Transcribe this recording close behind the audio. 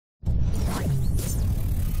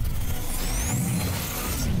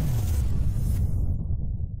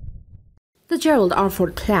Gerald R.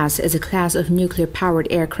 Ford class is a class of nuclear-powered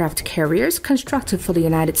aircraft carriers constructed for the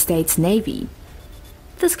United States Navy.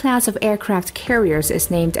 This class of aircraft carriers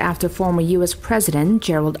is named after former US President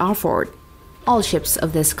Gerald R. Ford. All ships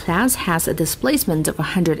of this class has a displacement of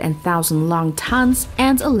 100,000 long tons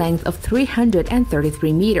and a length of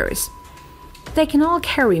 333 meters. They can all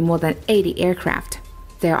carry more than 80 aircraft.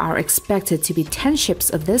 There are expected to be 10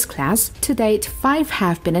 ships of this class. To date, 5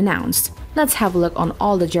 have been announced. Let's have a look on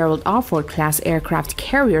all the Gerald R. Ford class aircraft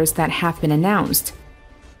carriers that have been announced.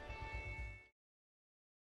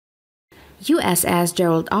 USS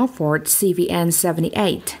Gerald R. Ford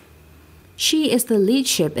CVN-78. She is the lead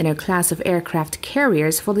ship in her class of aircraft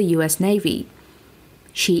carriers for the U.S. Navy.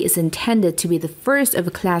 She is intended to be the first of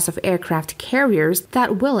a class of aircraft carriers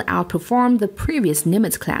that will outperform the previous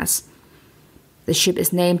Nimitz class. The ship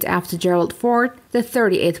is named after Gerald Ford, the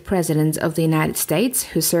 38th President of the United States,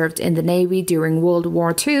 who served in the Navy during World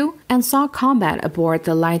War II and saw combat aboard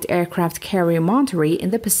the light aircraft carrier Monterey in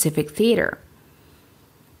the Pacific Theater.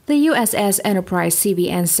 The USS Enterprise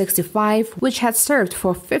CVN-65, which had served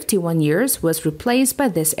for 51 years, was replaced by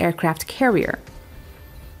this aircraft carrier.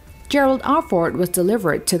 Gerald R. Ford was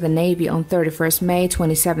delivered to the Navy on 31 May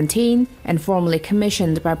 2017 and formally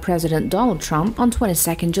commissioned by President Donald Trump on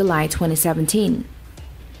 22 July 2017.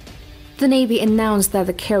 The Navy announced that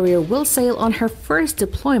the carrier will sail on her first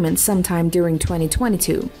deployment sometime during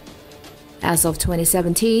 2022. As of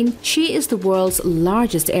 2017, she is the world's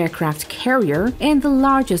largest aircraft carrier and the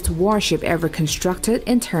largest warship ever constructed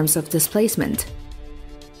in terms of displacement.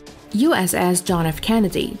 USS John F.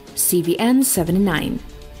 Kennedy, CVN-79.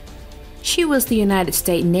 She was the United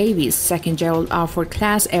States Navy's second Gerald R. Ford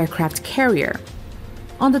class aircraft carrier.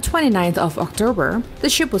 On the 29th of October, the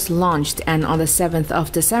ship was launched, and on the 7th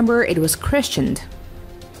of December it was christened.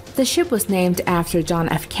 The ship was named after John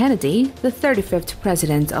F. Kennedy, the 35th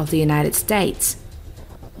President of the United States.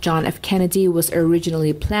 John F. Kennedy was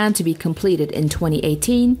originally planned to be completed in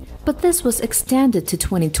 2018, but this was extended to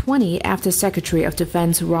 2020 after Secretary of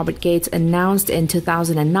Defense Robert Gates announced in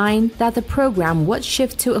 2009 that the program would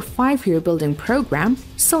shift to a 5-year building program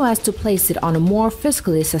so as to place it on a more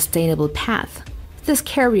fiscally sustainable path. This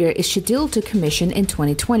carrier is scheduled to commission in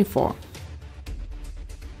 2024.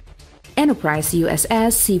 Enterprise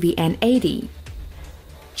USS CVN-80.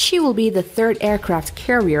 She will be the third aircraft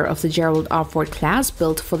carrier of the Gerald R. Ford class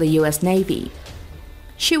built for the U.S. Navy.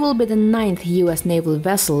 She will be the 9th U.S. naval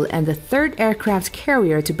vessel and the third aircraft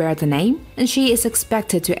carrier to bear the name, and she is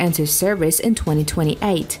expected to enter service in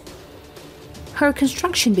 2028. Her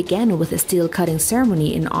construction began with a steel cutting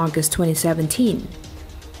ceremony in August 2017.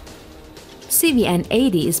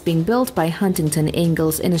 CVN-80 is being built by Huntington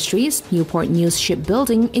Ingalls Industries, Newport News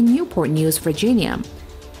Shipbuilding in Newport News, Virginia.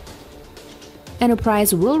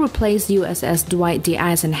 Enterprise will replace USS Dwight D.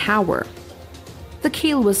 Eisenhower. The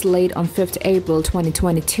keel was laid on 5 April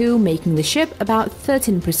 2022, making the ship about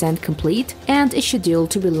 13% complete, and is scheduled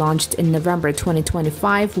to be launched in November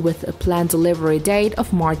 2025 with a planned delivery date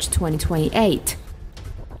of March 2028.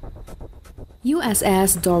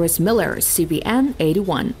 USS Doris Miller,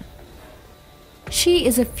 CVN-81. She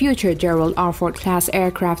is a future Gerald R. Ford class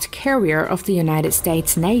aircraft carrier of the United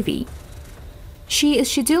States Navy. She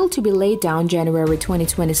is scheduled to be laid down January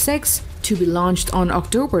 2026, to be launched on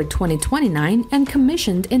October 2029 and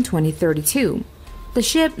commissioned in 2032. The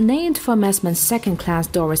ship, named for Messman's second-class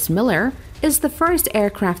Doris Miller, is the first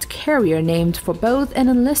aircraft carrier named for both an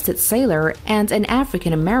enlisted sailor and an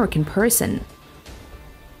African-American person.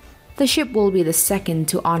 The ship will be the second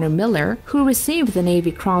to honor Miller, who received the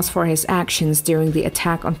Navy Cross for his actions during the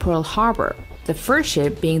attack on Pearl Harbor, the first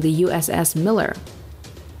ship being the USS Miller.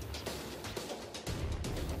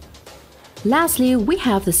 Lastly, we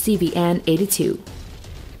have the CVN-82.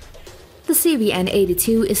 The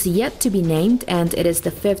CVN-82 is yet to be named, and it is the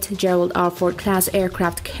 5th Gerald R. Ford class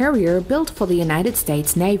aircraft carrier built for the United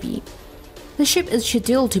States Navy. The ship is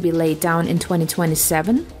scheduled to be laid down in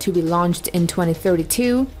 2027, to be launched in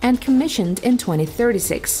 2032, and commissioned in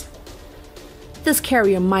 2036. This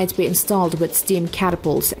carrier might be installed with steam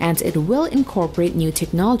catapults, and it will incorporate new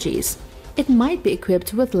technologies. It might be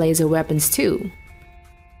equipped with laser weapons too.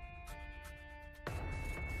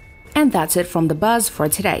 And that's it from The Buzz for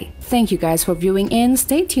today. Thank you guys for viewing in.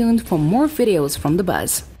 Stay tuned for more videos from The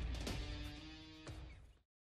Buzz.